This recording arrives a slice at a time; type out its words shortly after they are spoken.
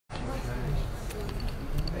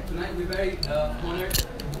tonight we're very honored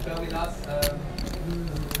to have with us a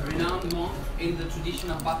renowned monk in the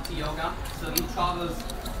tradition of Bhakti Yoga. So he travels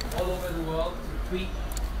all over the world to preach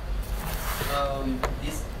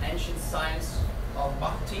this ancient science of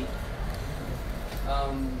Bhakti.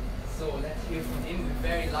 So let's hear from him. We're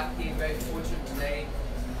very lucky, very fortunate today.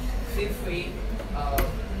 Feel free. We're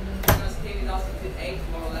going to stay with us until 8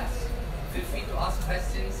 more or less. Feel free to ask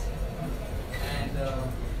questions. And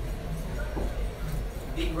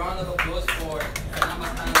big round of applause for Kadamba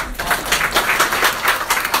Kanana Swami.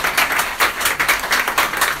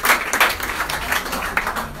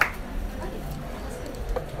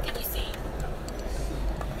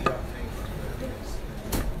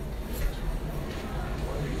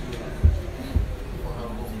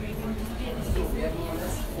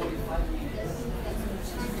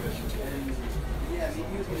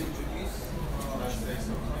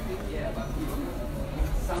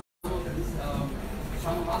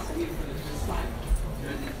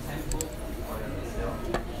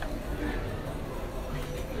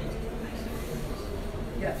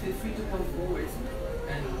 Yeah, feel free to come forward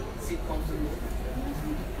and sit comfortable.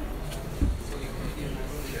 So you can hear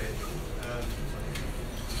us.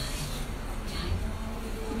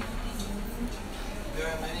 There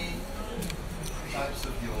are many types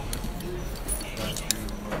of yoga that you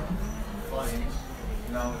find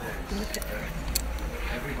nowadays.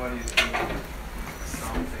 Everybody is doing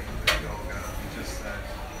something with yoga. We just had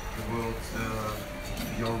the World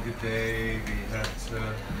Yoga Day. We had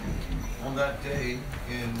on that day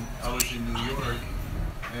I was in New York,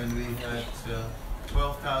 and we had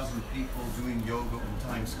 12,000 people doing yoga on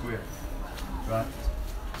Times Square. Right?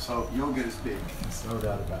 So yoga is big. There's no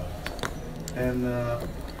doubt about it. And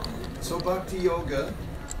so Bhakti Yoga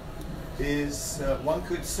is, one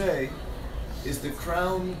could say, is the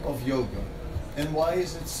crown of yoga. And why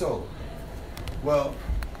is it so? Well,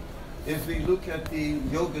 if we look at the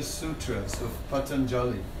Yoga Sutras of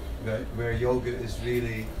Patanjali, right, where yoga is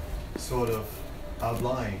really sort of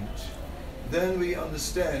outlined, then we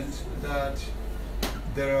understand that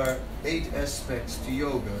there are 8 aspects to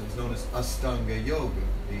yoga. It's known as Ashtanga Yoga,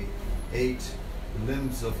 the 8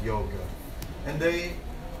 limbs of yoga. And they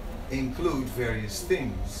include various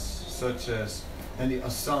things, such as, and the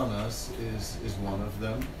asanas is one of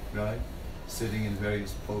them, right? Sitting in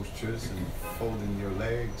various postures and folding your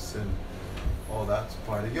legs and all that's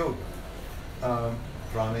part of yoga.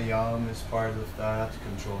 Pranayama is part of that,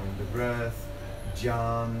 controlling the breath.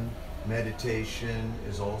 Jhana, meditation,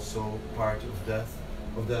 is also part of that.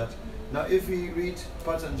 Now if we read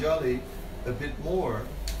Patanjali a bit more,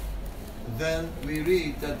 then we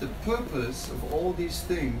read that the purpose of all these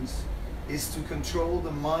things is to control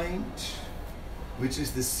the mind, which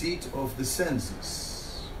is the seat of the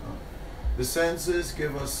senses. The senses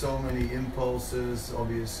give us so many impulses,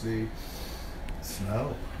 obviously.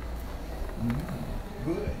 Smell.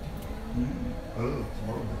 Good. Oh,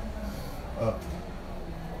 horrible.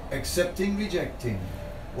 Accepting, rejecting.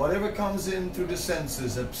 Whatever comes in through the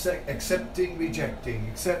senses, accepting,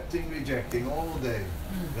 rejecting all day.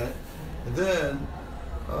 Right? And then,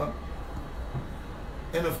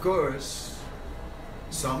 and of course,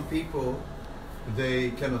 some people,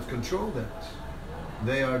 they cannot control that.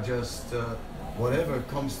 They are just, whatever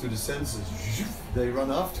comes to the senses, they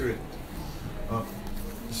run after it.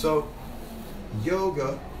 So,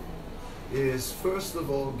 yoga is first of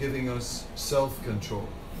all giving us self-control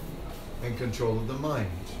and control of the mind.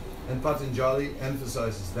 And Patanjali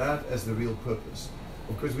emphasizes that as the real purpose.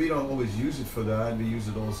 Of course, we don't always use it for that. We use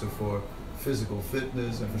it also for physical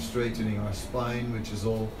fitness and for straightening our spine, which is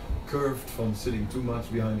all curved from sitting too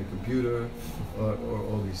much behind a computer, or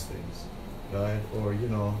all these things, right? Or, you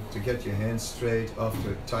know, to get your hands straight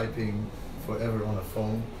after typing forever on a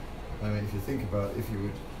phone. I mean, if you think about it, if you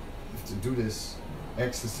would have to do this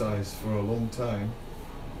exercise for a long time,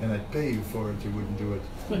 and I'd pay you for it, you wouldn't do it.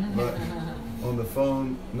 But on the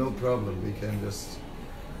phone, no problem. We can just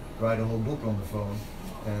write a whole book on the phone,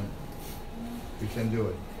 and we can do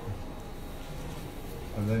it.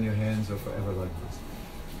 And then your hands are forever like this.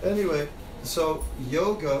 Anyway, so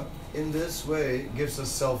yoga in this way gives us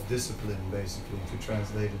self-discipline, basically, to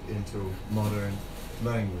translate it into modern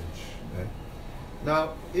language. Right?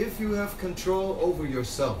 Now, if you have control over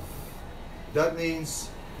yourself, that means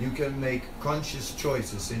you can make conscious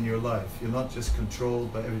choices in your life. You're not just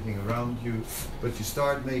controlled by everything around you, but you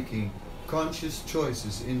start making conscious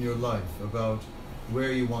choices in your life about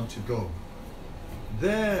where you want to go.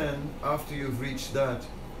 Then, after you've reached that,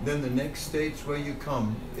 then the next stage where you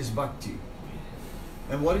come is bhakti.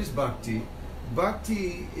 And what is bhakti?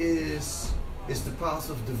 Bhakti is the path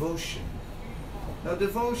of devotion. Now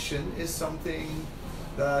devotion is something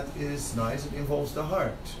that is nice. It involves the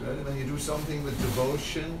heart, right? And when you do something with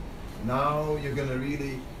devotion, now you're going to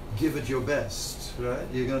really give it your best, right?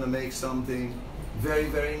 You're going to make something very,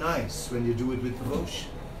 very nice when you do it with devotion.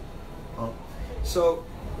 So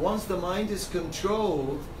once the mind is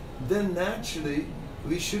controlled, then naturally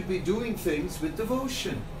we should be doing things with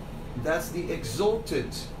devotion. That's the exalted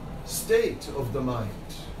state of the mind.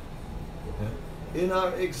 Yeah? In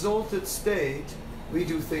our exalted state, we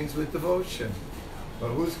do things with devotion.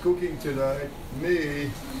 Who's cooking tonight? Me.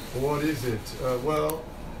 What is it? Well,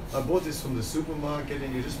 I bought this from the supermarket,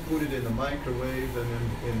 and you just put it in the microwave, and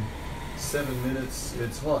in 7 minutes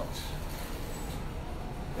it's hot.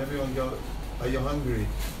 Everyone go, are you hungry?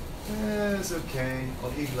 It's okay,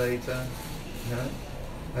 I'll eat later. Yeah?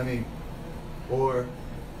 I mean, or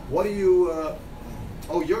what do you,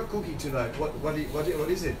 oh, you're cooking tonight. What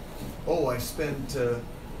is it? Oh, I spent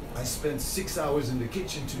 6 hours in the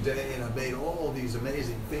kitchen today, and I made all these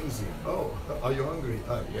amazing things here. Oh, are you hungry?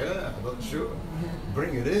 Yeah, I'm not sure.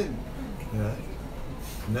 Bring it in. Yeah?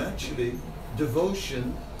 Naturally,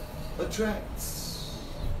 devotion attracts.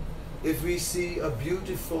 If we see a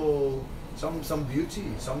beautiful, some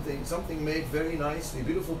beauty, something made very nicely,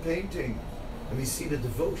 beautiful painting, and we see the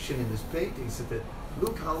devotion in this painting, so that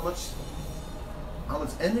look how much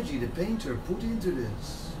energy the painter put into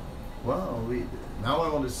this. Wow, now I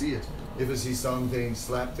want to see it. If I see something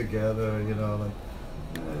slapped together, you know, like,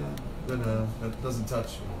 then that doesn't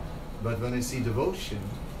touch me. But when I see devotion,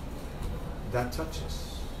 that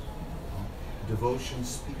touches. Devotion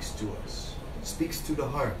speaks to us, speaks to the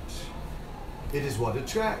heart. It is what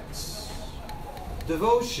attracts.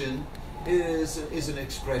 Devotion is an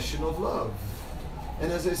expression of love.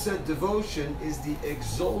 And as I said, devotion is the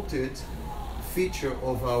exalted feature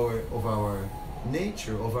of our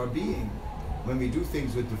nature, of our being. When we do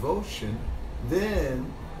things with devotion,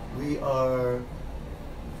 then we are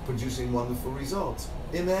producing wonderful results.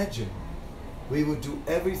 Imagine we would do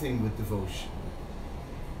everything with devotion.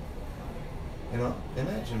 You know,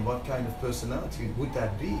 imagine what kind of personality would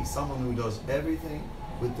that be? Someone who does everything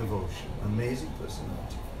with devotion. Amazing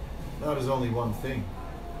personality. Now there's only one thing.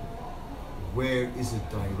 Where is it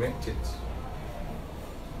directed?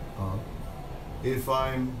 If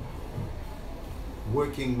I'm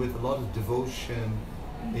working with a lot of devotion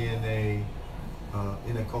in a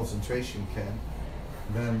concentration camp,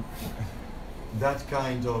 then that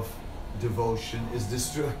kind of devotion is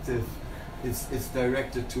destructive. It's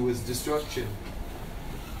directed towards destruction.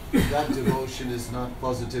 That devotion is not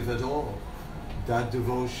positive at all. That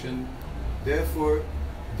devotion, therefore,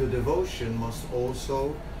 the devotion must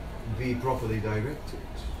also be properly directed.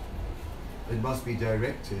 It must be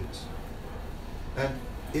directed. And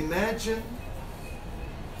imagine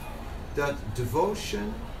that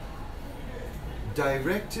devotion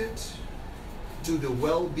directed to the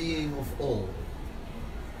well-being of all.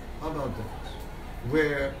 How about that?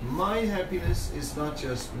 Where my happiness is not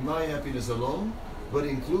just my happiness alone, but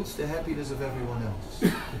includes the happiness of everyone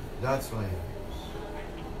else. That's my happiness.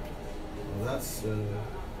 Well, that's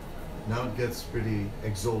now it gets pretty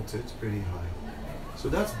exalted, pretty high. So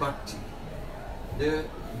that's bhakti.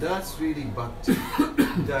 That's really bhakti.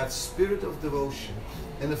 That spirit of devotion.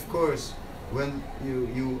 And of course, when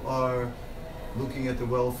you are looking at the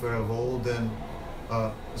welfare of all, then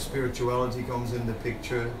spirituality comes in the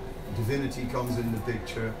picture, divinity comes in the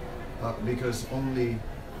picture, because only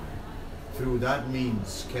through that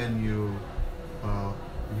means can you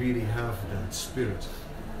really have that spirit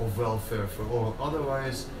of welfare for all.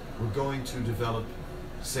 Otherwise, we're going to develop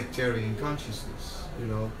sectarian consciousness, you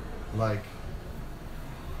know, like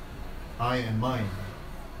I and mine.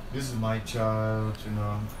 This is my child, you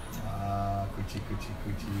know. Kuchi, kuchi,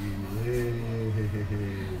 kuchi.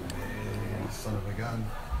 Hey, son of a gun.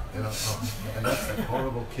 You know, and that's that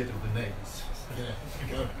horrible kid of the names.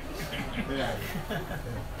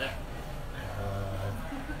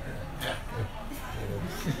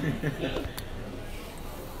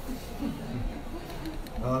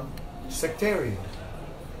 Sectarian.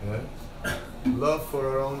 Yeah? Love for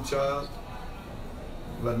our own child,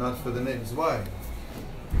 but not for the names. Why?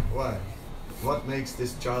 Why? What makes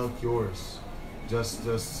this child yours? Just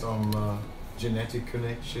some genetic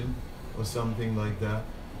connection or something like that,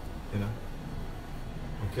 you know?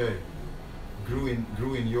 Okay, grew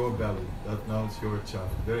in your belly. That now it's your child.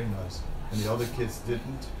 Very nice. And the other kids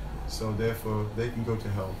didn't, so therefore they can go to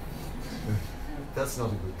hell. That's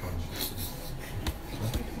not a good consciousness.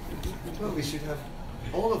 Well, we should have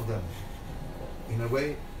all of them. In a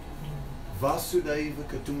way, Vasudaiva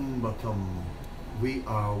Kutumbakam. We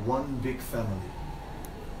are one big family.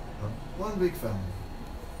 One big family.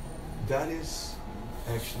 That is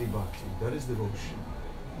actually bhakti. That is devotion.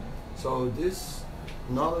 So this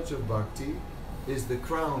knowledge of bhakti is the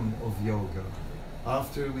crown of yoga.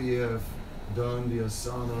 After we have done the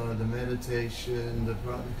asana, the meditation, the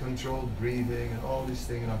controlled breathing, and all these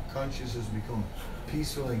things, and our consciousness become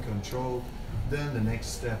peaceful and controlled, then the next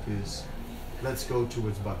step is, let's go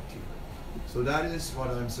towards bhakti. So that is what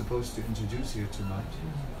I'm supposed to introduce here tonight,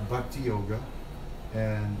 bhakti yoga.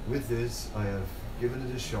 And with this, I have given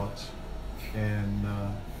it a shot. And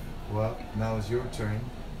well, now is your turn.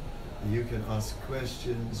 You can ask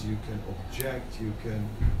questions, you can object, you can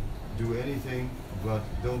do anything, but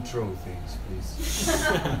don't throw things, please.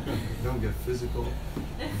 Don't get physical.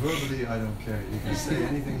 Verbally, I don't care. You can say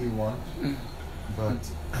anything you want,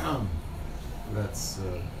 but let's...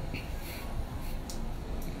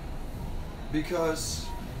 because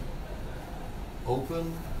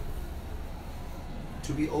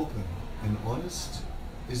to be open and honest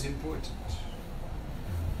is important.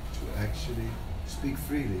 To actually speak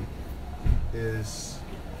freely is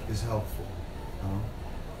helpful.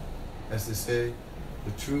 As they say,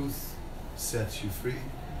 the truth sets you free.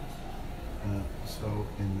 So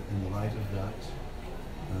in the light of that,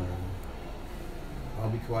 I'll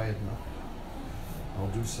be quiet now. I'll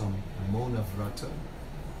do some Mona Vrata.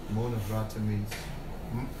 Mona Vrata means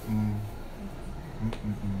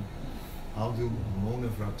I'll do Mona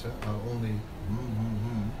Vrata. I'll only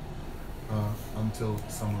until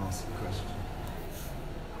someone asks a question.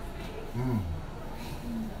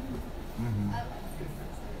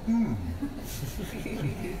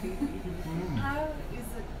 How is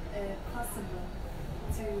it possible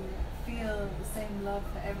to feel the same love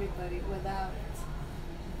for everybody without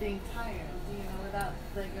being tired, without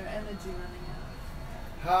your energy running out?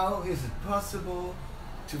 How is it possible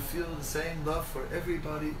to feel the same love for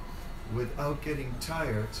everybody without getting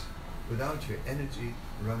tired, without your energy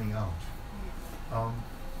running out?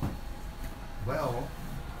 Well,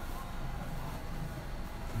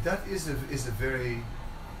 that is a very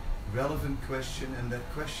relevant question, and that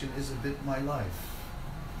question is a bit my life,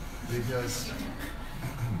 because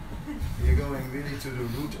you're going really to the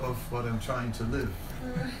root of what I'm trying to live.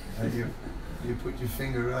 You put your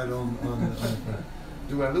finger right on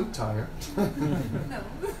do I look tired? No.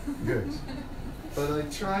 Good. But I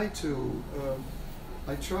try to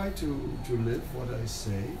live what I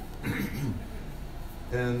say,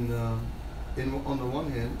 and on the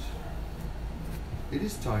one hand, it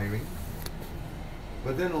is tiring.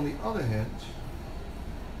 But then on the other hand,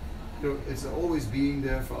 it's always being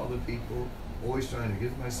there for other people, always trying to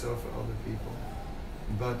give myself for other people.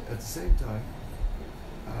 But at the same time,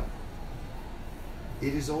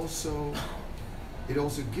 it also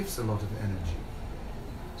gives a lot of energy.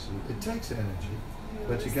 So it takes energy,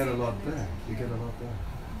 but you get a lot back. You get a lot back.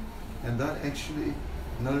 And that actually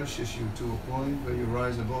nourishes you to a point where you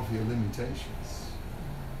rise above your limitations.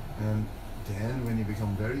 And then when you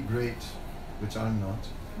become very great, which I'm not,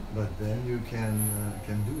 but then you can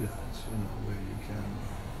do that, where you can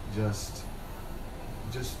just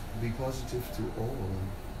be positive to all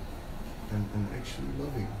and actually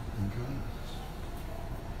loving and kind.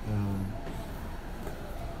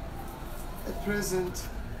 At present,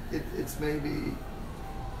 it's maybe,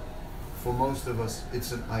 for most of us,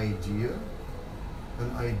 it's an idea,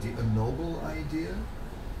 a noble idea,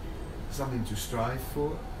 something to strive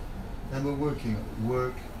for, and we're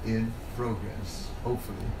work in progress,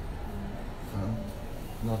 hopefully.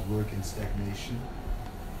 Not work in stagnation.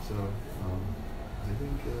 So I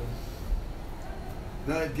think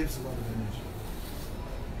that gives a lot of energy.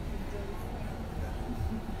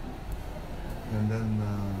 Yeah. And then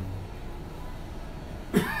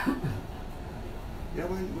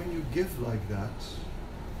when you give like that,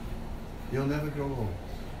 you'll never grow old.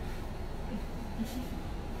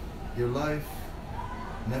 Your life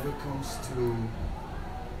never comes to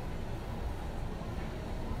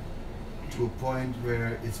a point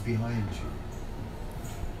where it's behind you.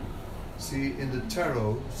 See, in the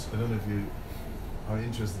tarots, I don't know if you are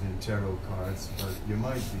interested in tarot cards, but you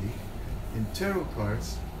might be. In tarot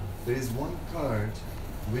cards, there is one card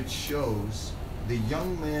which shows the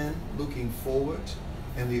young man looking forward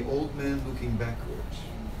and the old man looking backward.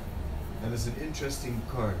 And it's an interesting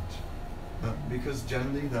card, because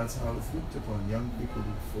generally that's how it's looked upon. Young people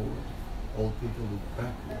look forward, old people look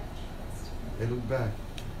backward. They look back,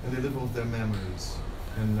 and they live off their memories.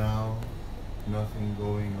 And now, nothing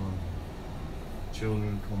going on.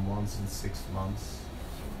 Children come once in 6 months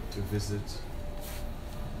to visit,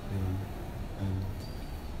 and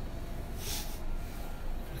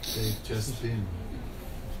they've just been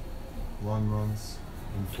 1 month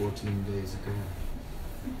and 14 days ago.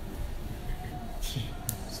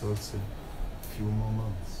 So it's a few more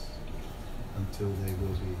months until they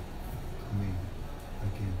will be coming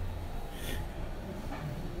again.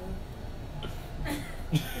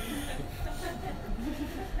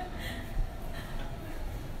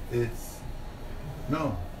 It's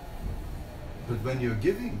no, but when you're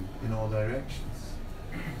giving in all directions,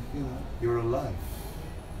 you're alive.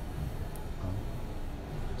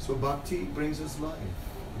 So bhakti brings us life.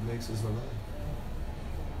 It makes us alive.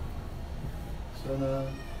 So now,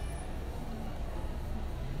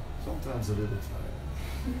 sometimes a little tired.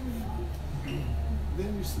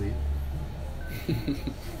 Then you sleep.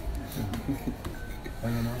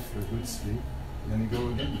 And enough for a good sleep. Then you go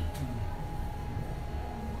again.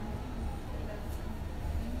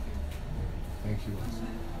 Thank you.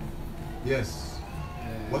 Yes.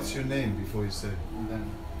 What's your name before you say it?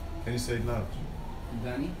 Danny. Can you say it loud?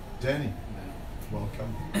 Danny? Danny.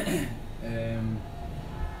 Welcome.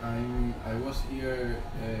 I was here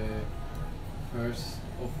first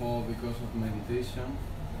of all because of meditation,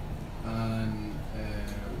 and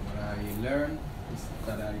what I learned is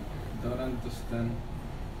that I don't understand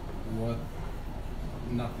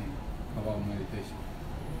nothing about meditation.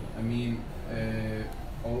 I mean,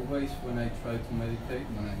 always when I try to meditate,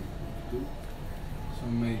 when I do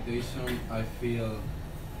some meditation, I feel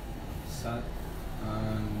sad,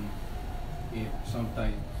 and it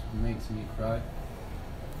sometimes makes me cry,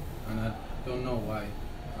 and I don't know why.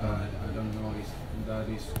 I don't know if that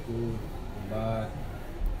is good, bad.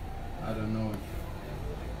 I don't know.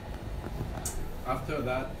 After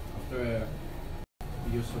that, I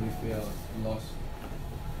usually feel lost.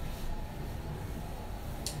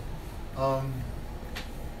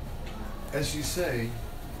 As you say,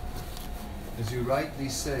 as you rightly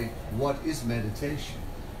say, what is meditation?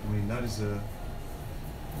 I mean, that is a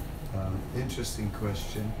interesting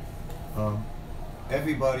question.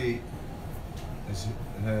 Everybody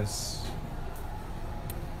has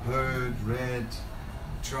heard, read,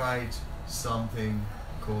 tried something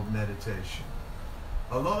called meditation.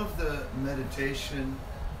 A lot of the meditation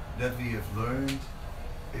that we have learned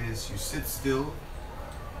is you sit still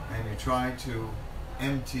and you try to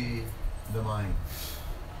empty the mind.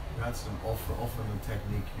 That's often a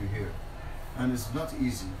technique you hear. And it's not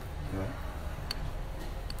easy. Yeah?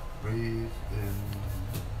 Breathe in.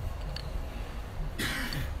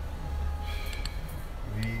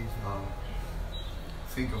 Breathe out.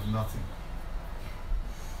 Think of nothing.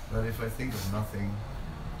 But if I think of nothing,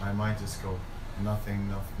 I might just go nothing,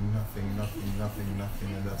 nothing, nothing, nothing, nothing,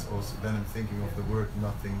 nothing, and that's also, then I'm thinking of the word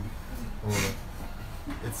nothing, or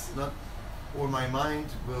it's not, or my mind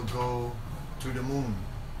will go to the moon.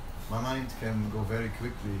 My mind can go very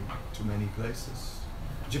quickly to many places.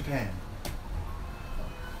 Japan,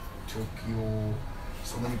 Tokyo,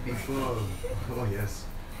 so many people. Oh yes,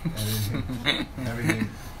 everything,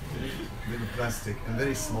 little plastic and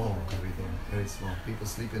very small. Everything very small. People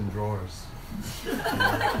sleep in drawers.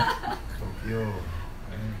 Tokyo.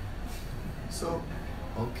 So,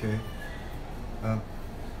 okay.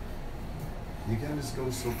 You can just go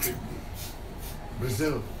so quickly.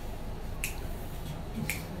 Brazil.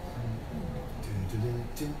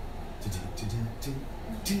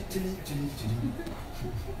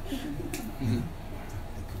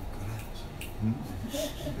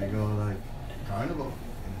 They go like carnival.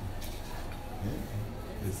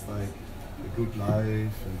 Yeah. It's like a good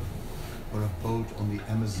life, or a boat on the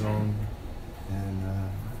Amazon,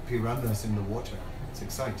 and piranhas in the water. It's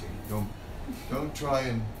exciting. Don't try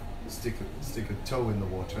and stick a toe in the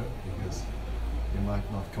water, because you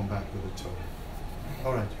might not come back with a toe.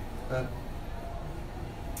 All right.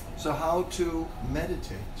 So how to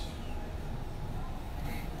meditate?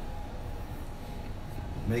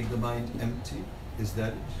 Make the mind empty. Is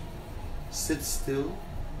that it? Sit still.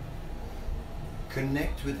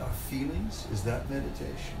 Connect with our feelings. Is that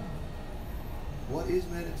meditation? What is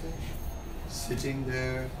meditation? Sitting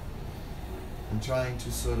there and trying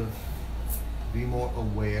to sort of be more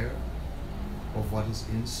aware of what is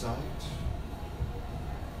inside.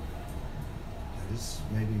 That is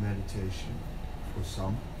maybe meditation for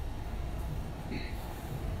some.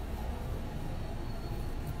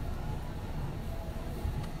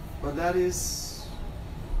 But that is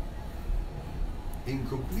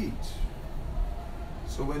incomplete.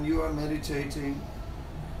 So when you are meditating,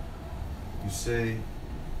 you say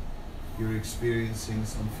you're experiencing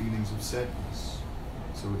some feelings of sadness.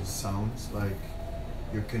 So it sounds like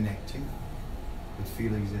you're connecting with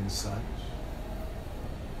feelings inside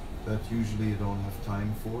that usually you don't have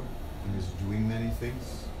time for when you're doing many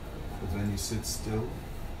things. But when you sit still,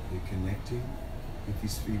 you're connecting with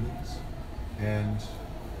these feelings, and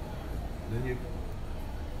then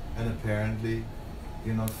apparently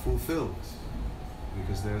you're not fulfilled.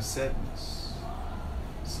 because there's sadness.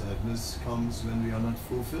 Sadness comes when we are not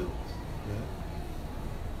fulfilled. Yeah?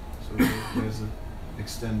 So there's an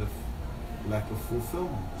extent of lack of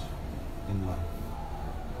fulfillment in life.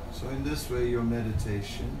 So in this way, your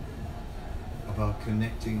meditation about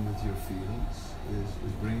connecting with your feelings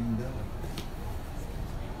is bringing that up.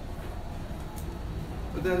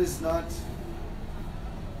 But that is not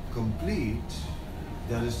complete.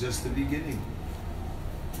 That is just the beginning,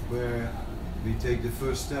 where we take the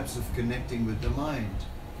first steps of connecting with the mind.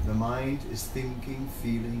 The mind is thinking,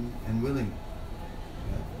 feeling, and willing.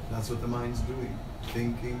 Yeah? That's what the mind's doing.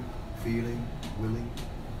 Thinking, feeling, willing.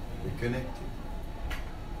 We're connecting.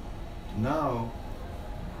 Now,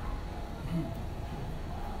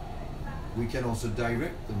 we can also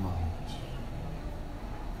direct the mind.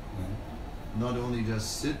 Yeah? Not only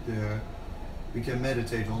just sit there, we can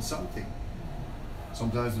meditate on something.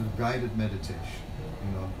 Sometimes with guided meditation,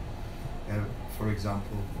 you know. For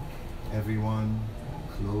example, everyone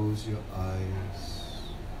close your eyes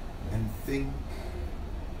and think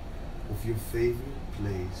of your favorite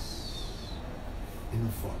place in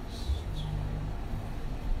the forest.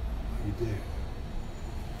 Are you there?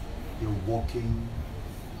 You're walking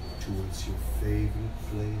towards your favorite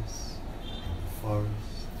place in the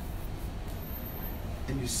forest,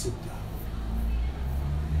 and you sit down.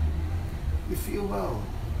 You feel well,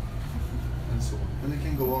 and so on. And it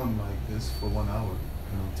can go on like this for 1 hour,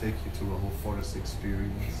 and it'll take you to a whole forest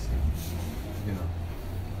experience, you know.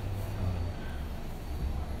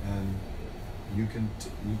 And you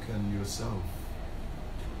can yourself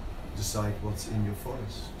decide what's in your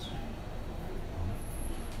forest.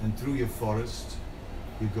 And through your forest,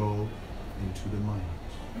 you go into the mind.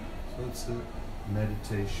 So it's a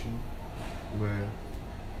meditation where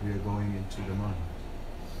we are going into the mind.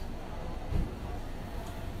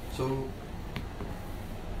 So,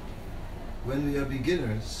 when we are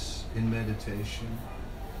beginners in meditation,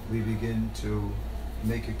 we begin to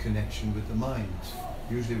make a connection with the mind.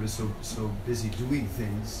 Usually we're so busy doing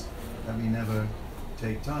things that we never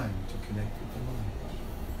take time to connect with the mind.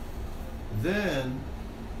 Then,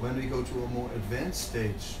 when we go to a more advanced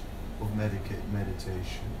stage of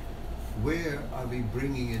meditation, where are we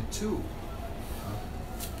bringing it to?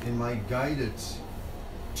 In my guided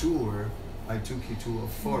tour, I took you to a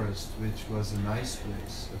forest, which was a nice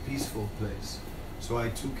place, a peaceful place. So I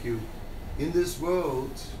took you, in this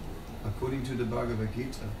world, according to the Bhagavad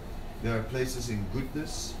Gita, there are places in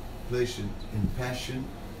goodness, places in passion,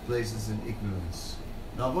 places in ignorance.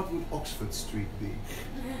 Now what would Oxford Street be?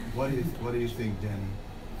 What do you think, Danny?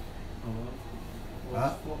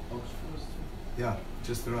 Oxford Street? Yeah,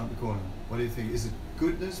 just around the corner. What do you think? Is it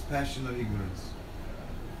goodness, passion, or ignorance?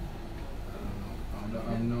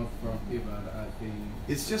 I'm not from here, but I think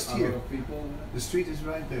it's just a here. lot of people. The street is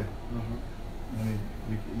right there. I mean,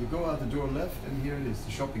 you go out the door left, and here it is,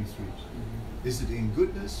 the shopping street. Is it in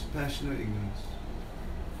goodness, passion, or ignorance?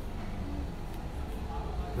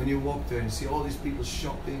 When you walk there, and you see all these people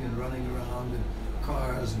shopping and running around, and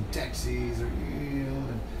cars and taxis, or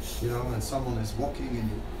and someone is walking in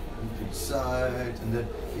the side, and then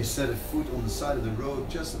you set a foot on the side of the road,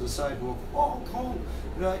 just on the sidewalk. Oh, come,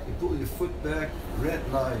 right? You pull your foot back, red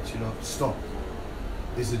light, stop.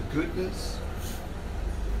 Is it goodness?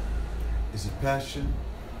 Is it passion?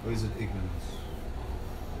 Or is it ignorance?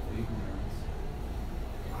 Ignorance.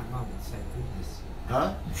 My mum would say goodness.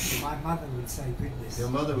 Huh? My mother would say goodness. Your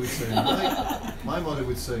mother would say, my mother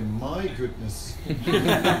would say, my goodness.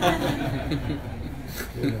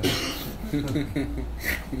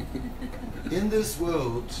 In this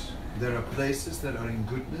world, there are places that are in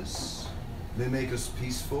goodness. They make us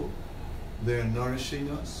peaceful. They are nourishing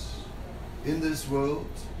us. In this world,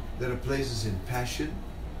 there are places in passion.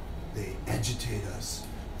 They agitate us.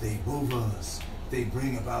 They move us. They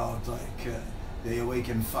bring about they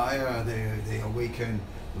awaken fire. They awaken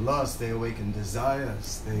lust. They awaken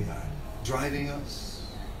desires. They are driving us.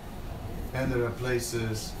 And there are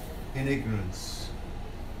places in ignorance.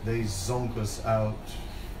 They zonk us out.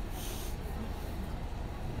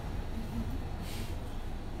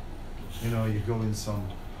 You go in some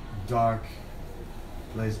dark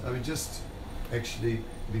place. I mean, just actually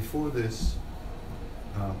before this,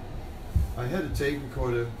 I had a tape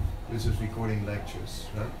recorder which was recording lectures,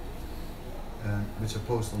 right? And which I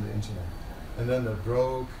post on the internet. And then that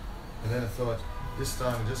broke, and then I thought, this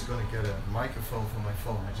time I'm just going to get a microphone for my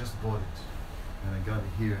phone. I just bought it, and I got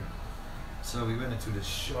it here. So we went into the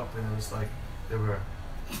shop, and it was like there were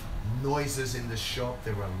noises in the shop,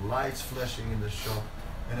 there were lights flashing in the shop,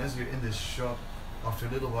 and as you're in this shop, after a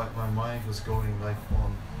little while, my mind was going like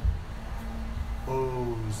on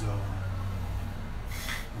ozone.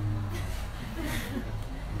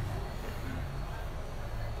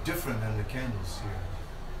 Different than the candles here.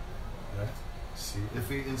 Right? See, if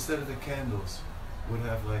we instead of the candles would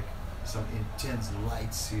have like some intense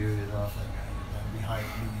lights here, you know, like behind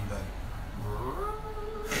me, like.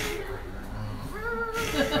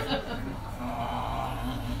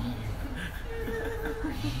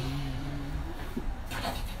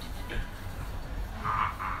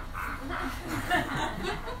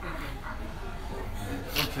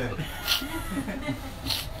 Okay.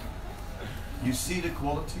 You see the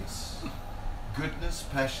qualities? Goodness,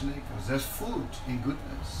 passionate, because there's food in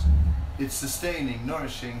goodness. It's sustaining,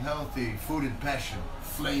 nourishing, healthy, food and passion.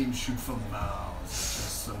 Flames shoot from the mouth. It's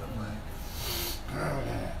just sort of like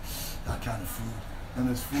that kind of food. And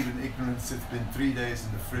there's food in ignorance. It's been 3 days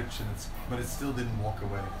in the fridge, and but it still didn't walk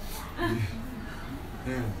away. And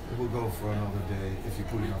it will go for another day if you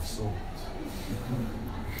put enough salt.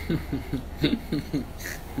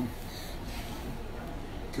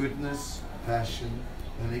 Goodness, passion,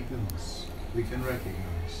 and ignorance we can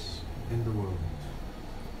recognize in the world.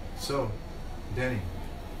 So, Danny,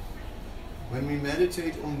 when we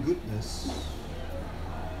meditate on goodness,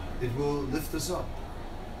 it will lift us up.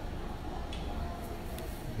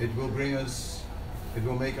 It will bring us, it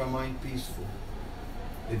will make our mind peaceful.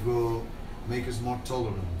 It will make us more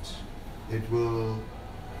tolerant. It will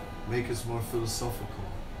make us more philosophical.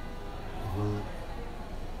 It will,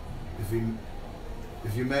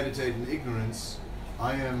 if you meditate in ignorance,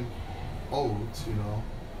 I am old, you know.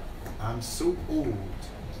 I'm so old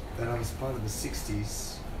that I was part of the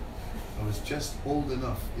 60s. I was just old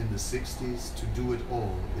enough in the 60s to do it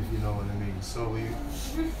all, if you know what I mean. So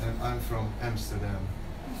and I'm from Amsterdam.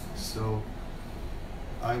 So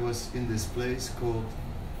I was in this place called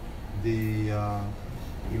the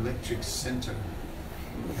Electric Center,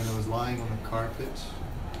 and I was lying on a carpet,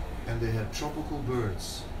 and they had tropical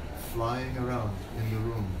birds flying around in the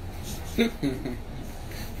room.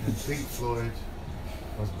 And Pink Floyd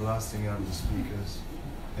was blasting out of the speakers,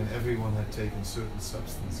 and everyone had taken certain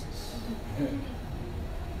substances.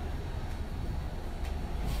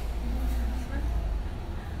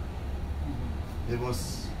 It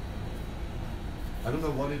was, I don't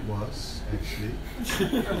know what it was, actually.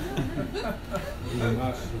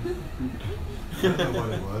 I don't know what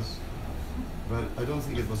it was, but I don't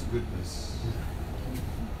think it was goodness.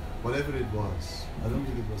 Whatever it was, I don't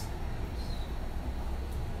think it was goodness.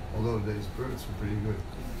 Although these birds were pretty good.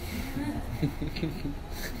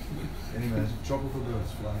 Can you imagine tropical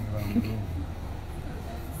birds flying around the room?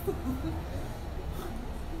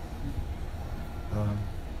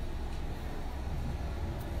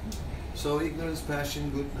 So ignorance,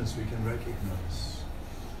 passion, goodness we can recognize.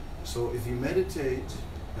 So if you meditate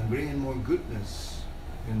and bring in more goodness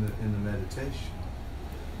in the meditation,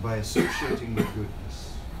 by associating with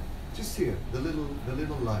goodness, just here, the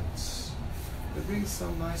little lights, it brings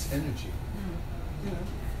some nice energy. You know,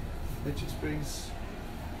 it just brings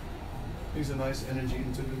a nice energy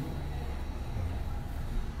into the room.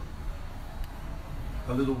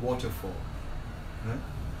 A little waterfall, right?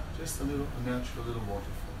 Just a natural little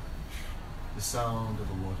waterfall. The sound of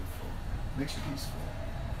a waterfall makes you peaceful.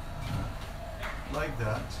 Like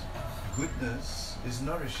that, goodness is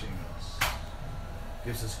nourishing us,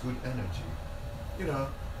 gives us good energy. You know,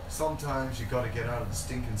 sometimes you got to get out of the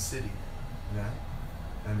stinking city. Yeah,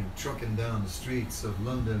 I mean, trucking down the streets of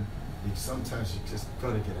London, sometimes you just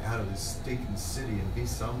got to get out of this stinking city and be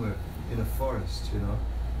somewhere in a forest. You know,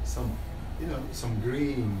 some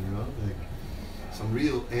green. You know, like some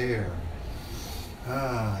real air.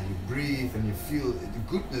 You breathe and you feel the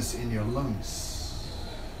goodness in your lungs.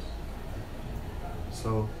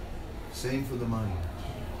 So, same for the mind.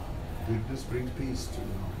 Goodness brings peace to the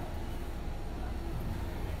mind.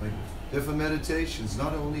 Like, therefore, meditation is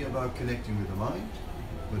not only about connecting with the mind,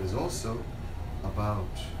 but is also about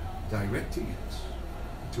directing it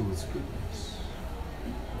towards goodness.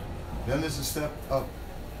 Then there's a step up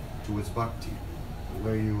towards bhakti,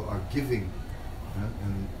 where you are giving,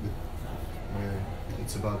 where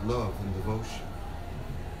it's about love and devotion.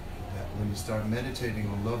 That when you start meditating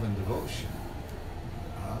on love and devotion,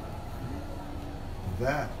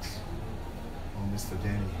 Mr.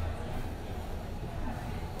 Danny,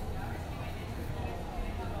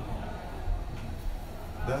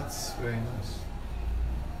 that's very nice.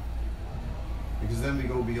 Because then we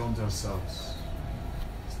go beyond ourselves.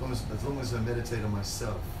 As long as I meditate on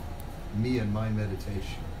myself, me and my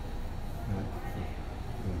meditation,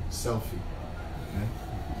 selfie.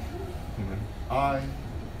 I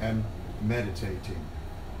am meditating.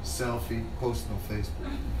 Selfie, post on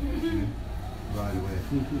Facebook. Right away.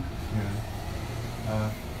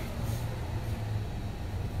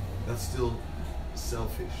 That's still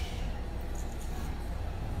selfish.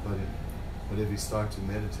 But if we start to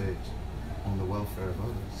meditate on the welfare of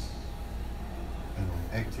others, and on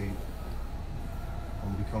acting,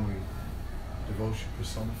 on becoming devotion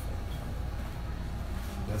personified,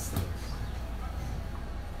 that's the best.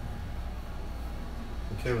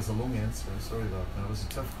 Okay, it was a long answer. I'm sorry about that. It was a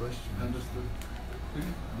tough question. Understood.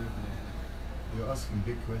 You're asking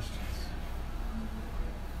big questions.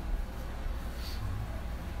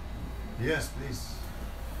 Yes, please.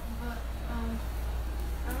 But I'm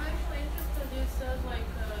actually interested. You said like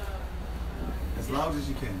As loud as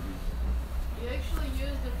you can. you actually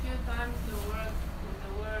used a few times the word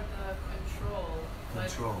control.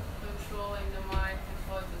 Control. Like controlling the mind,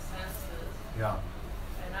 controlling the senses. Yeah.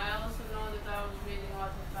 And I also know that I was reading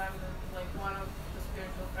lots of times that like one of the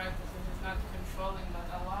spiritual practices is not controlling but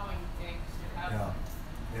allowing things to happen. Yeah.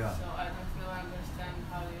 Yeah. So I don't really understand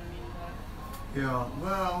how you mean that. Yeah,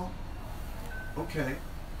 well, okay.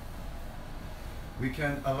 We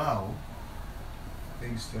can allow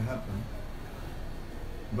things to happen,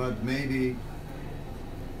 but maybe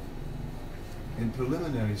in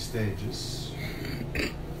preliminary stages,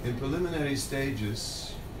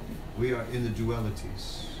 we are in the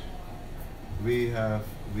dualities. We have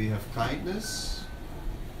kindness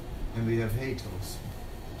and we have hate also.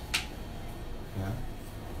 Yeah?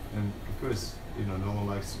 And of course, no one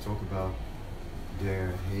likes to talk about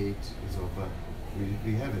their hate and so, but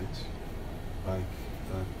we have it like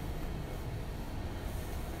that.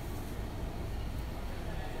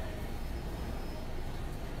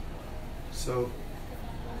 So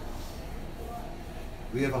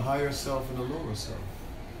we have a higher self and a lower self.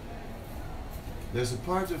 There's a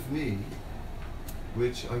part of me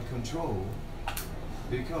which I control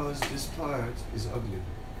because this part is ugly.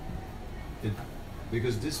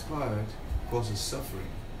 Because this part causes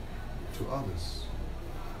suffering to others.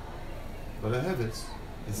 But I have it,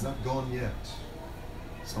 it's not gone yet.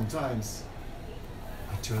 Sometimes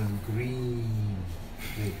I turn green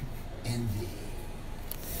with envy.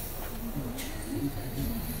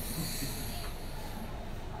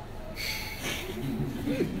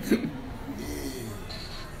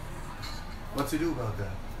 What to do about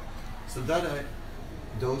that? So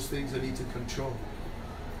those things I need to control.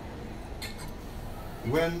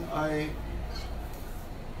 When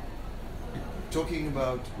talking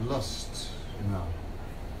about lust now,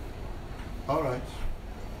 all right,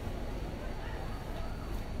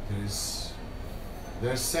 there's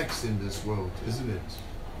sex in this world, isn't it?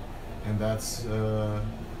 And that's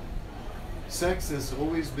sex has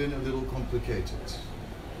always been a little complicated,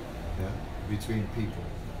 yeah, between people,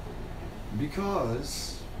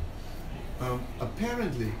 because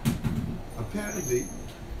apparently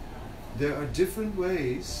there are different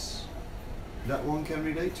ways that one can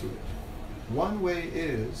relate to it. One way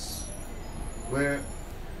is where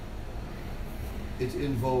it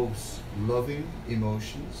involves loving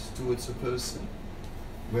emotions towards a person,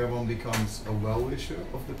 where one becomes a well-wisher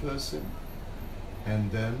of the person,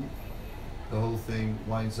 and then the whole thing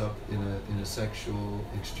winds up in a sexual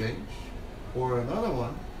exchange. Or another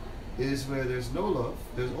one is where there's no love,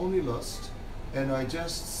 there's only lust, and I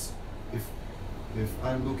just, if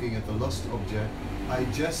I'm looking at the lust object, I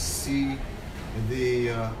just see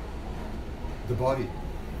the body,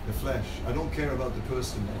 the flesh. I don't care about the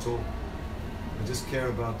person at all. I just care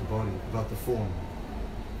about the body, about the form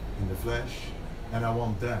in the flesh, and I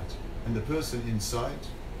want that. And the person inside,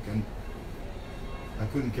 I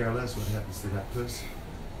couldn't care less what happens to that person.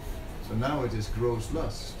 So now it is gross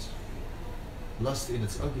lust. Lust in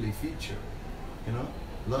its ugly feature,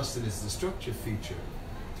 lust in its destructive feature.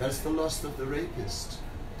 That's the lust of the rapist.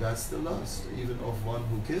 That's the lust even of one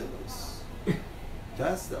who kills.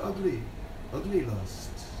 That's the ugly lust.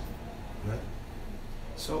 Right?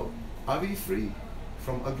 So, are we free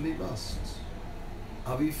from ugly lust?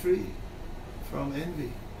 Are we free from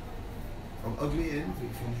envy? From ugly envy,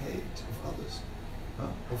 from hate of others?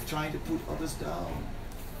 Of trying to put others down?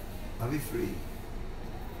 Are we free?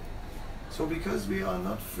 So because we are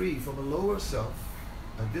not free from a lower self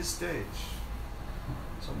at this stage,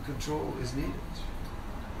 some control is needed.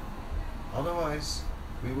 Otherwise,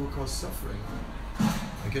 we will cause suffering.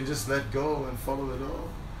 I can just let go and follow it all.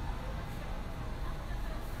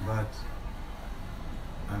 But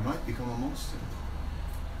I might become a monster.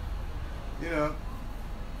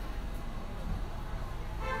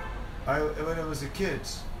 When I was a kid,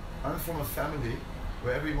 I'm from a family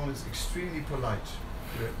where everyone is extremely polite.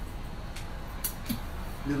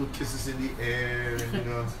 Little kisses in the air,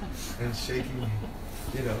 and shaking,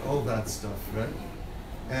 all that stuff, right?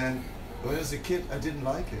 And when I was a kid, I didn't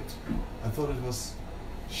like it. I thought it was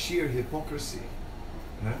sheer hypocrisy.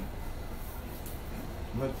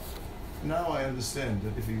 But now I understand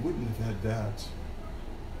that if we wouldn't have had that,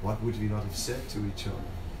 what would we not have said to each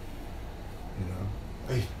other? You know,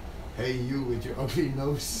 hey you with your ugly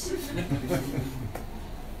nose.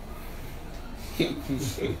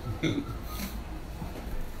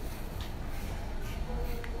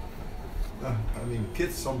 I mean,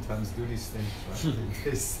 kids sometimes do these things, right?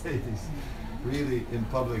 They say these really in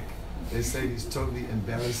public. They say these totally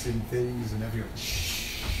embarrassing things, and everyone shh.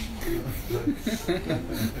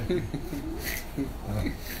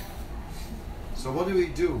 So what do we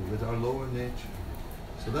do with our lower nature?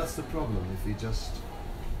 So that's the problem, if we just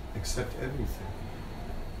accept everything.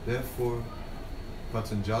 Therefore,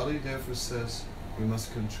 Patanjali therefore says we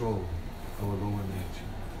must control our lower nature.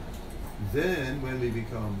 Then when we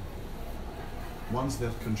become, once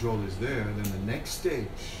that control is there, then the next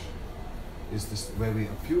stage is this, where we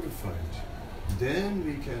are purified. Then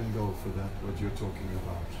we can go for that, what you're talking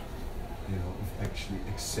about. You know, of actually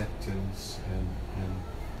acceptance and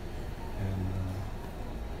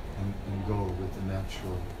go with the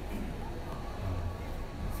natural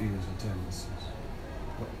feelings and tendencies.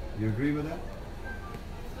 What, you agree with that?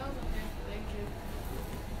 Sounds okay, thank you.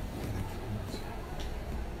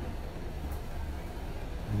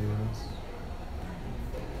 Anyone else?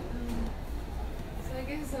 So I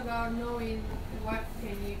guess it's about knowing what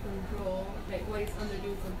can you control, like what is under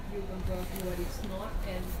your control and what is not,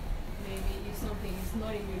 and maybe if something is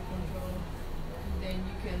not in your control, then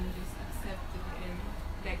you can just accept it and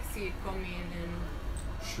like see it coming and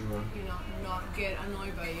Sure. you know not get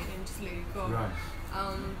annoyed by it and just let it go. Right.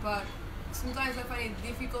 But sometimes I find it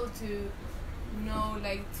difficult to know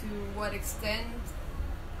like to what extent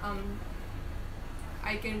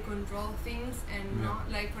I can control things and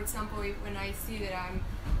not like, for example, when I see that I'm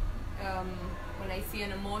when I see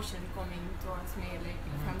an emotion coming towards me, like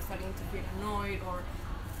if I'm starting to feel annoyed or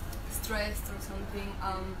stressed or something,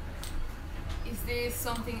 is this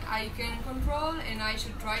something I can control and I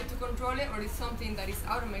should try to control it, or is something that is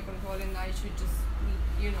out of my control and I should just,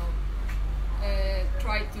 you know,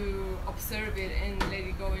 try to observe it and let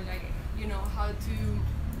it go, and like, you know, how to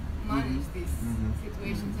manage these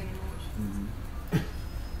situations and emotions.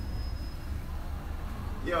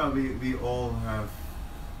 Yeah, we all have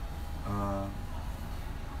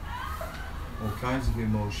all kinds of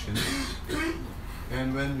emotions,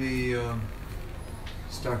 and when we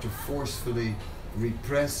start to forcefully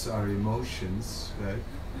repress our emotions, right,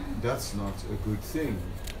 that's not a good thing.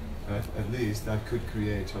 At least that could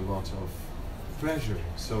create a lot of pressure.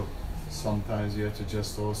 So sometimes you have to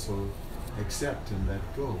just also accept and let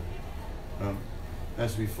go,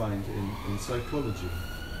 as we find in psychology.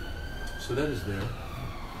 So that is there.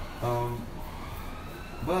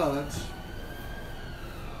 But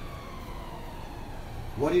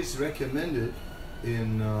what is recommended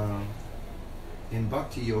in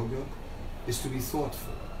Bhakti Yoga is to be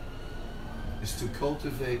thoughtful, is to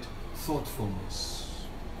cultivate thoughtfulness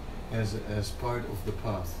as part of the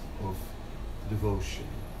path of devotion,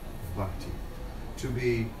 of bhakti. To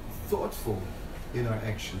be thoughtful in our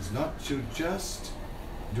actions, not to just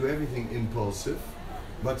do everything impulsive,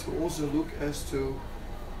 but to also look as to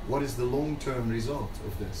what is the long-term result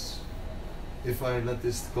of this. If I let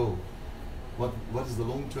this go, what is the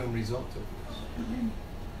long-term result of this?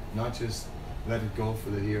 Not just let it go for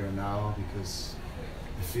the here and now, because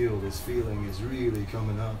I feel this feeling is really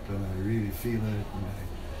coming up and I really feel it and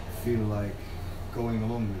I feel like going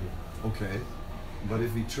along with it. Okay, but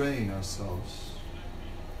if we train ourselves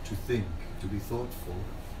to think, to be thoughtful,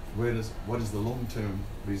 what is the long-term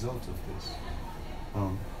result of this?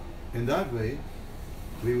 In that way,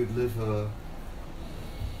 we would live a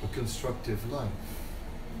constructive life.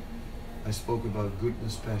 I spoke about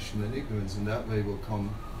goodness, passion, and ignorance, and that way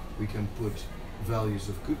we can put values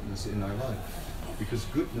of goodness in our life. Because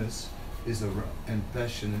goodness is and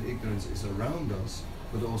passion and ignorance is around us,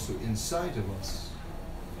 but also inside of us.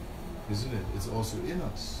 Isn't it? It's also in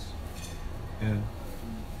us. And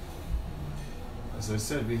as I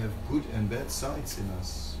said, we have good and bad sides in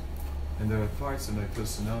us. And there are parts of my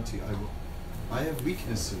personality, I have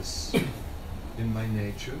weaknesses in my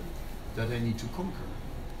nature that I need to conquer.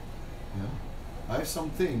 Yeah? I have some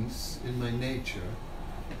things in my nature,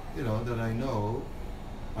 you know, that I know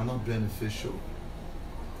are not beneficial.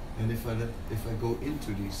 And if I go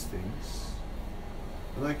into these things,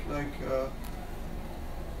 like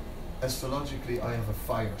astrologically, I have a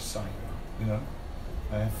fire sign. You know,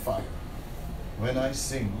 I have fire. When I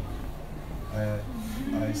sing,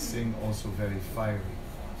 I sing also very fiery.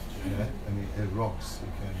 Yeah? I mean, it rocks.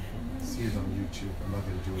 You can see it on YouTube. I'm not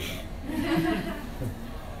going to do it now.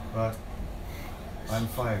 But I'm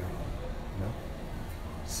fiery. You know?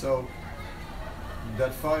 So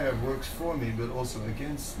that fire works for me, but also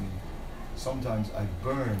against me. Sometimes I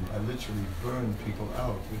literally burn people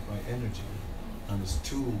out with my energy. And it's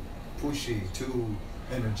too pushy, too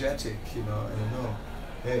energetic, you know, and I know,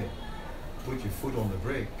 hey, put your foot on the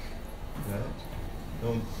brake, right?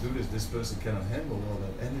 Don't do this. This person cannot handle all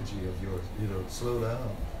that energy of yours. You know, slow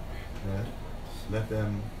down, right? Let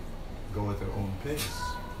them go at their own pace.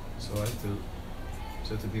 So I have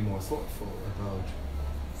to be more thoughtful about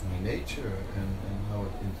my nature and how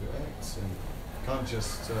it interacts, and can't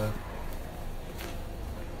just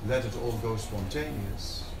let it all go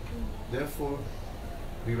spontaneous. Therefore,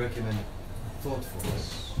 we recommend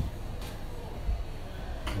thoughtfulness.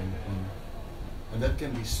 And that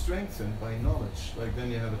can be strengthened by knowledge. Like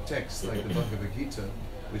then you have a text like the Bhagavad Gita,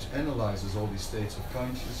 which analyzes all these states of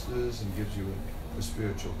consciousness and gives you a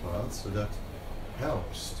spiritual path. So that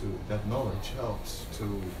that knowledge helps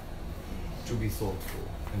to be thoughtful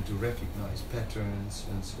and to recognize patterns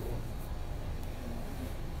and so on.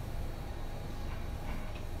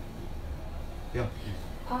 Yeah.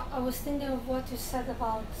 I was thinking of what you said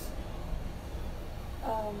about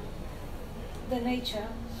the nature,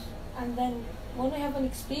 and then when we have an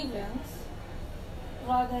experience,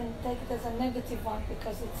 rather than take it as a negative one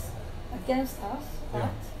because it's against us, Yeah.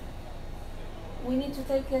 right? We need to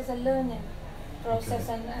take it as a learning process,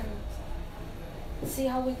 Okay. and see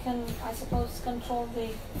how we can, I suppose, control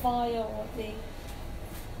the fire, or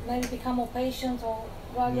maybe become more patient, or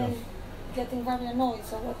rather Yeah. than getting very annoyed.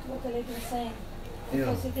 So what the lady was saying, Yeah.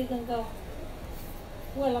 because it didn't go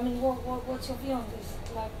well. I mean, what's your view on this?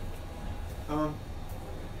 Like,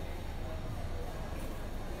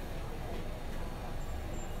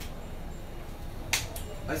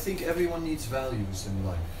 I think everyone needs values in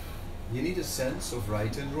life. You need a sense of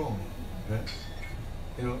right and wrong. Right?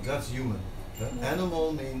 You know, that's human. Right? Yeah.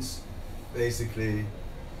 Animal means basically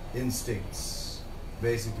instincts,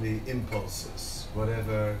 basically impulses,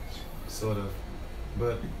 whatever sort of.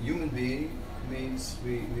 But human being means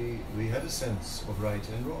we have a sense of right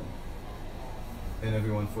and wrong. And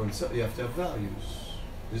everyone for himself, you have to have values,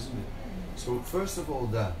 isn't it? So first of all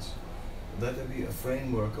let there be a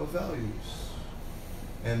framework of values.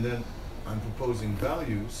 And then I'm proposing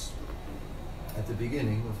values. At the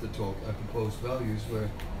beginning of the talk, I proposed values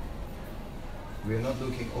where we are not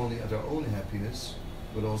looking only at our own happiness,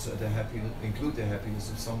 but also at the happiness, include the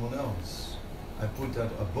happiness of someone else. I put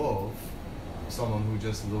that above someone who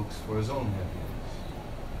just looks for his own happiness.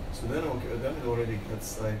 So then it already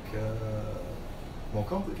gets like more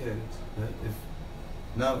complicated. If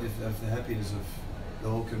I have the happiness of the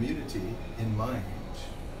whole community in mind,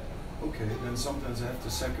 okay, then sometimes I have to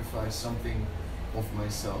sacrifice something of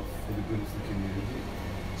myself for the good of the community.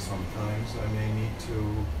 Sometimes I may need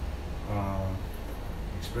to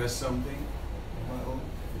express something of my own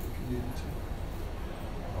for the community.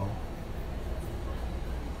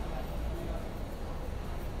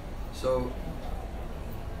 So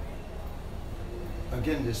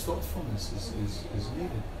again, this thoughtfulness is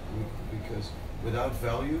needed, because without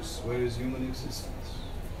values, where is human existence?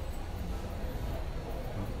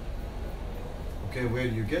 Okay, where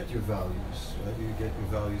do you get your values? Right? Do you get your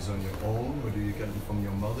values on your own, or do you get them from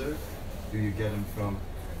your mother? Do you get them from...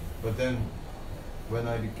 But then, when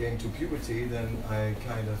I came to puberty, then I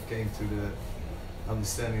kind of came to the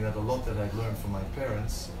understanding that a lot that I'd learned from my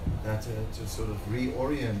parents, that to sort of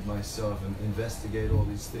reorient myself and investigate all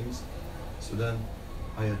these things. So then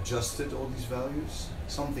I adjusted all these values.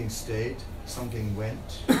 Something stayed, something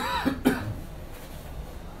went. Then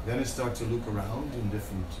I started to look around in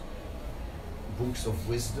different books of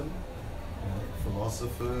wisdom,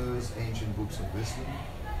 philosophers, ancient books of wisdom,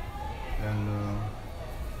 and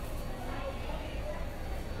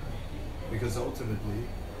because ultimately,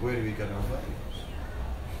 where do we get our values?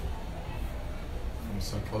 From a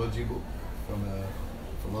psychology book, from a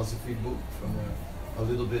philosophy book, from a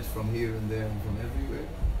little bit from here and there and from everywhere.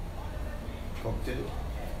 Cocktail.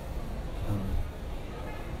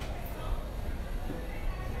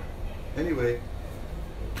 Anyway,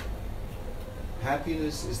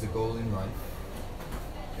 happiness is the goal in life,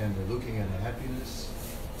 and we're looking at a happiness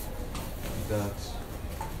that,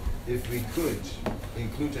 if we could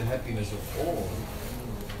include the happiness of all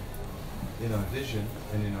in our vision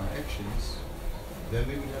and in our actions, then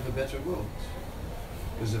we would have a better world.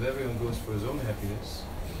 Because if everyone goes for his own happiness,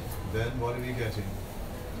 then what are we getting?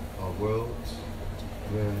 A world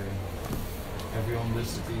where everyone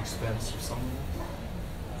lives at the expense of someone else?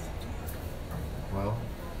 Well,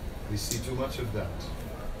 we see too much of that,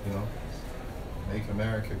 you know. Make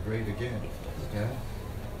America great again, yeah?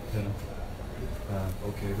 You know.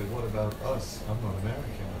 Okay, but what about us? I'm not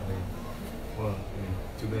American. Well,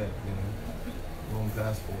 too bad, you know. Wrong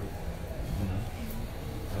passport. You know,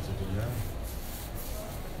 how to do that.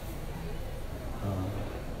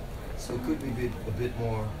 So could we be a bit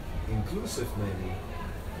more inclusive maybe?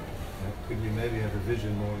 Could we maybe have a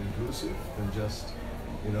vision more inclusive than just,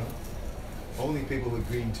 you know, only people with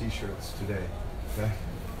green t-shirts today, okay?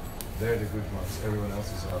 They're the good ones, everyone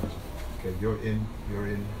else is out. Okay, you're in, you're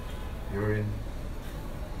in, you're in.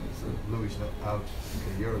 So Louis not out,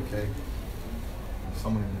 okay, you're okay.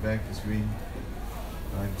 Someone in the back is green.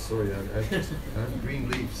 I'm sorry, I have green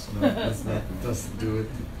leaves. No, that's not, it doesn't do it.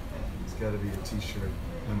 It's gotta be a t-shirt,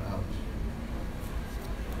 I'm out.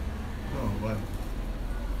 Oh, what?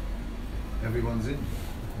 Everyone's in.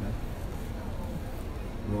 Yeah.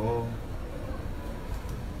 We're all.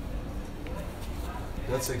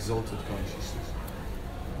 That's exalted consciousness.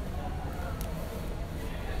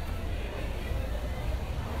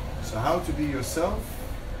 So how to be yourself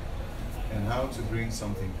and how to bring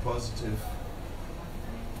something positive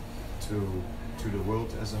to the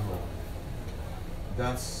world as a whole.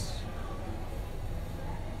 That's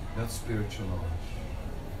spiritual knowledge.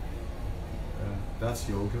 That's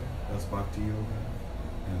yoga, that's bhakti yoga,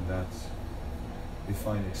 and that's we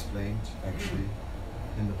find explained actually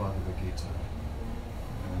in the Bhagavad Gita.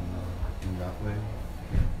 And in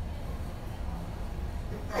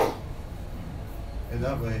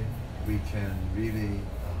that way we can really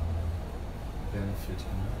benefit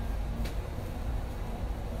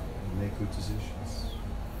and make good decisions.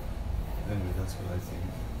 Anyway, that's what I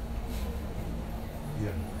think.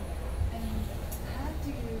 Yeah. And how do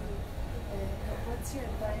you, what's your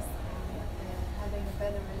advice on having a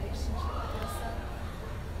better relationship with yourself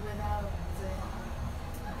without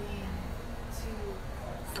being too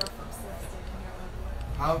self-obsessed in your own way?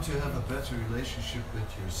 How to have a better relationship with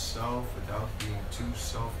yourself without being too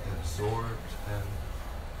self-absorbed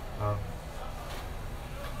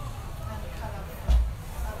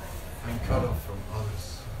and cut off from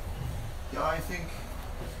others. Yeah, I think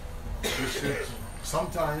we should.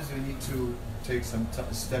 Sometimes we need to take some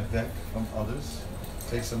step back from others,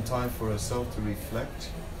 take some time for ourselves to reflect.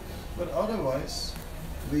 But otherwise,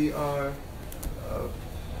 we are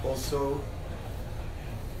also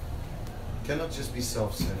cannot just be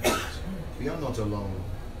self-centered. We are not alone,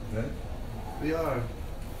 right? We are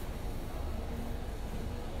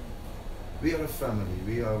a family.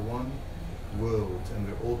 We are one world, and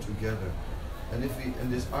we're all together. And if we,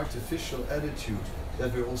 and this artificial attitude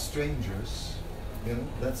that we're all strangers, you know,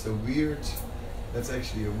 that's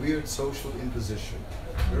actually a weird social imposition.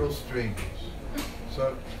 We're all strangers.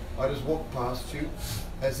 So I just walk past you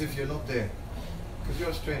as if you're not there, because you're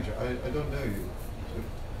a stranger. I don't know you.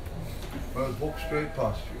 So I just walk straight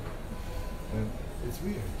past you. And it's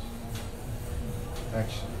weird,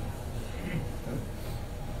 actually.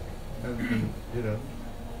 And you know.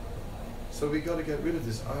 So we got to get rid of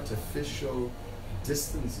this artificial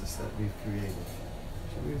distances that we've created.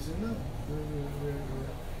 So we say, no,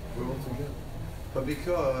 we're all together. But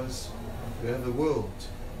because we have a world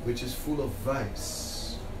which is full of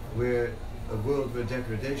vice, where a world where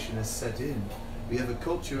degradation is set in, we have a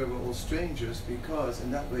culture where we're all strangers because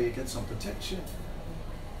in that way you get some protection.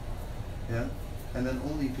 Yeah? And then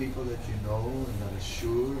only people that you know and that are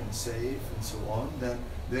sure and safe and so on, then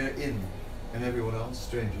they're in. And everyone else,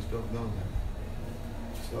 strangers, don't know them.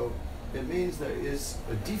 So it means there is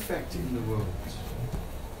a defect in the world.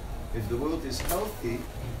 If the world is healthy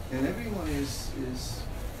and everyone is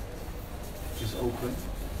open,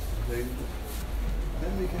 available,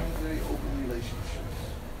 then we can have very open relationships.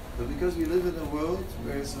 But because we live in a world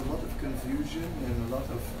where there's a lot of confusion and a lot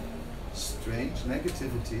of strange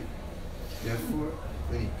negativity, therefore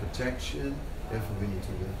we need protection, therefore we need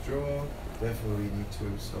to withdraw, therefore we need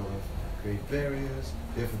to sort of create barriers,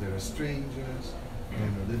 therefore there are strangers,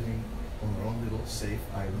 and we're living on our own little safe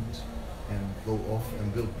island and go off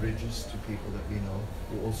and build bridges to people that we know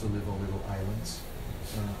who also live on little islands.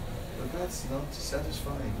 But that's not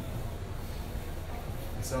satisfying.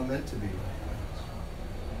 It's not meant to be like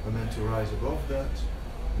that. We're meant to rise above that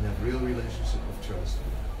and have real relationship of trust.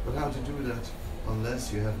 But how to do that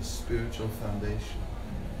unless you have a spiritual foundation?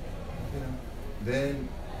 You know, then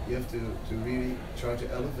you have to really try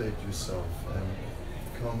to elevate yourself and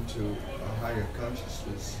come to a higher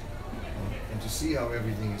consciousness and to see how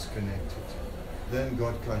everything is connected. Then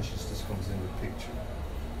God consciousness comes in the picture.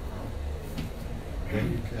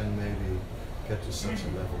 Then you can maybe get to such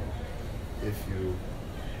a level if you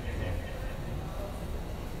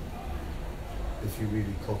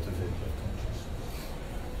really cultivate that consciousness.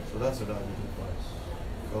 So that's what I would advise.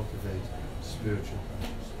 Cultivate spiritual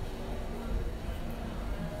consciousness.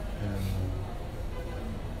 And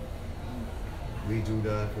We do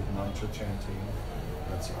that with mantra chanting.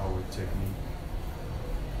 That's our technique.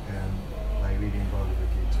 And by reading Bhagavad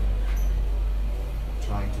Gita,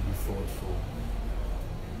 trying to be thoughtful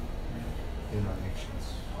in our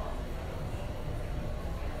actions.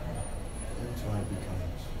 And try to be kind.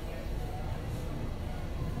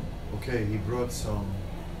 Okay, he brought some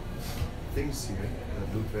things here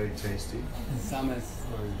that look very tasty. Some is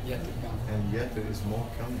yet to come. And yet there is more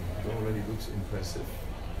coming. It already looks impressive.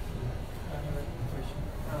 I have a question.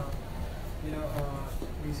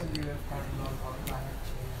 Recently we've heard a lot about climate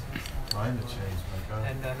change and stuff. Climate change, my God.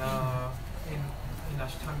 And then in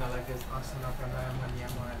Ashtanga, like there's asana, pranayama,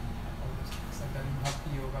 niyama, and all those things. And then bhakti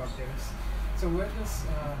yoga there's. So where does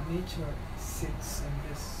nature sits in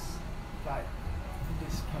this, like,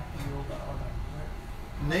 this bhakti yoga, or like where?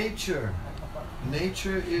 Nature.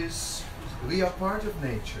 Nature is, we are part of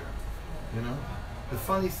nature, you know. The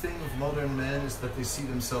funny thing of modern men is that they see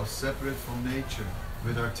themselves separate from nature.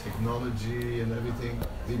 With our technology and everything,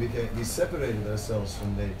 we separated ourselves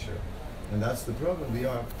from nature. And that's the problem. We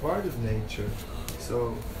are part of nature.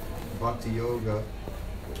 So Bhakti Yoga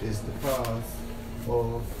is the path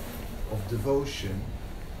of devotion.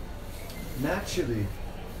 Naturally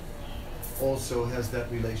also has that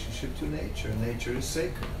relationship to nature. Nature is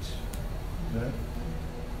sacred. Yeah?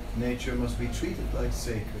 Nature must be treated like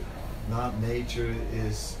sacred. Not nature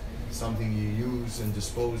is something you use and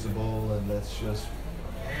disposable and let's just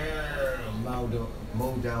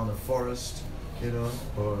mow down a forest, you know,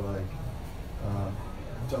 or like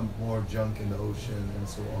dump more junk in the ocean and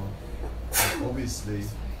so on. Obviously,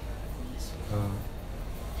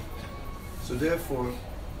 so therefore,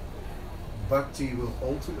 bhakti will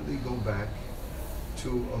ultimately go back to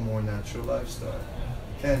a more natural lifestyle.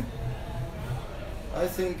 And I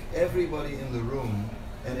think everybody in the room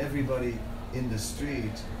and everybody in the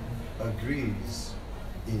street agrees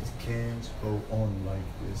it can't go on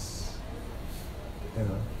like this. You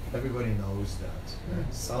know, everybody knows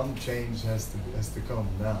that. Some change has to come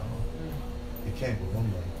now. It can't go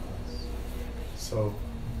on like this. So,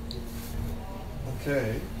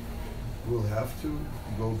 okay, we'll have to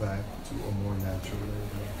go back to a more natural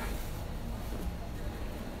level.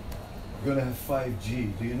 We're gonna have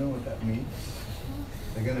 5G. Do you know what that means?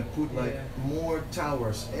 They're gonna put like more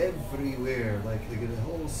towers everywhere, like they get a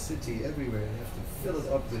whole city everywhere. They have to fill it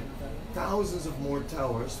up with thousands of more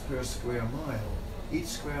towers per square mile. Each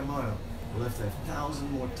square mile, we'll have to have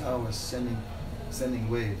 1,000 more towers sending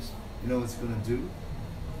waves. You know what it's gonna do?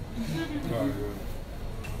 It's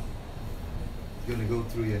gonna go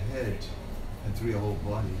through your head and through your whole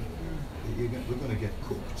body. We're gonna get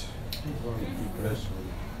cooked.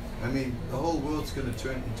 I mean, the whole world's going to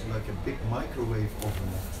turn into like a big microwave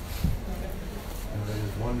oven. And I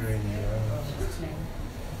was wondering,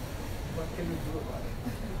 What can we do about it?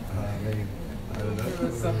 I mean, I don't know.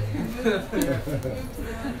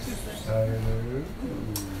 I don't know.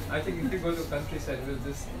 I think if you go to countryside, we'll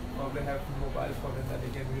just probably have mobile phone and then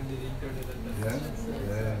again we'll need internet and then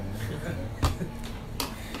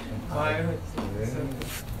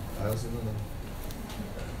I also don't know.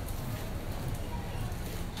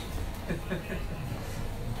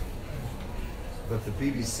 But the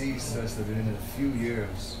BBC says that in a few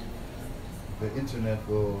years the internet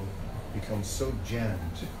will become so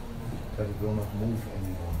jammed that it will not move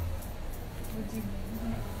anymore. What do you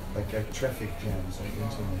mean? Like traffic jams on the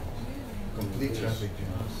internet. Complete traffic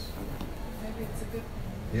jams. Maybe it's a good thing.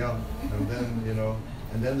 Yeah, and then, you know,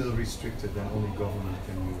 and then they'll restrict it, then only government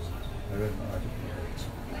can use it. I read an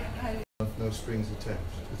article. No strings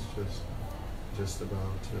attached. It's just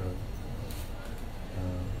about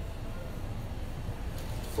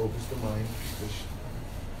focus the mind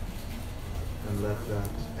and let that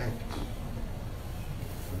act.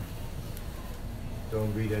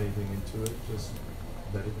 Don't read anything into it, just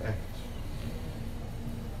let it act.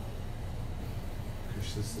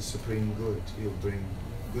 Krishna is the supreme good. He'll bring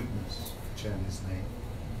goodness. Chant his name.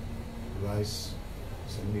 Rise,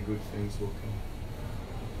 so many good things will come.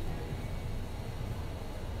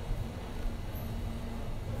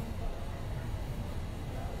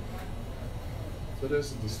 So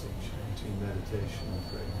there's a distinction between meditation and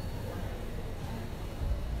prayer.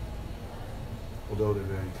 Although they're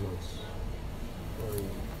very close.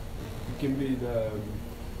 It can be the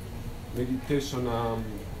meditation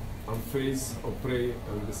and phase or pray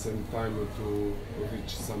at the same time to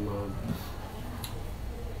reach some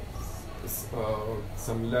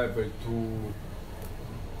level to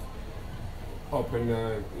open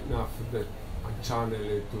enough that a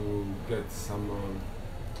channel to get some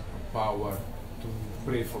power to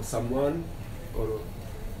pray for someone, or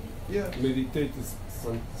meditate is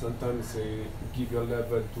sometimes give you a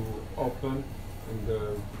level to open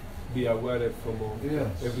and be aware from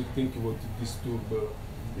Yes. everything you want to disturb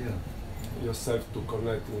Yeah. yourself to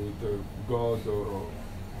connect with God,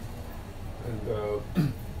 and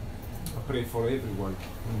I pray for everyone.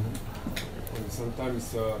 Mm-hmm. And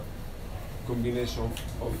sometimes combination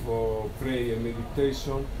of prayer and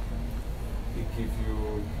meditation, it gives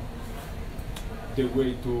you the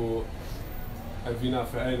way to have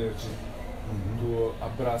enough energy to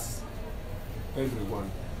embrace everyone.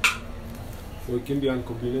 So it can be a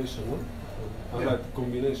combination, no? I like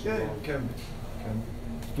combination. Yeah, it can be.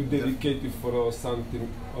 To dedicate it for something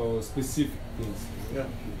specific things. Yeah.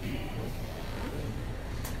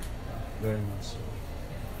 Very much so.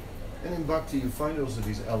 And in Bhakti you find also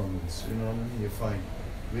these elements, you know what I mean? You find,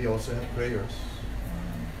 we also have prayers,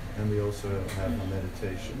 and we also have a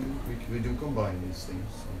meditation. We do combine these things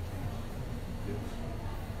sometimes. Yes.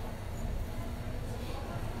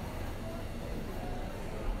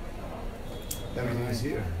 Everything is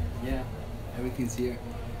here. Yeah, everything's here.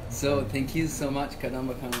 So thank you so much,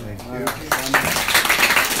 Kadamba Kanana. Thank you.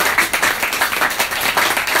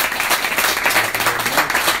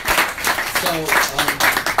 So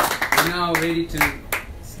we're now ready to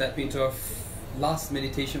step into our last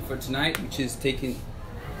meditation for tonight, which is taking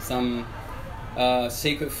some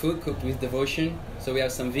sacred food cooked with devotion. So we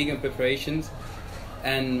have some vegan preparations,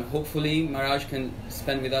 and hopefully Maharaj can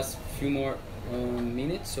spend with us a few more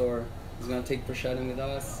minutes, or he's going to take prasadam with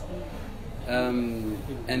us.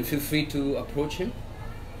 And feel free to approach him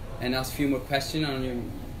and ask a few more questions on your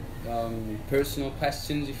personal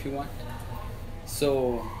questions if you want.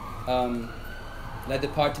 So let the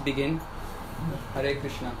party begin. Hare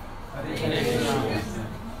Krishna. Hare Krishna.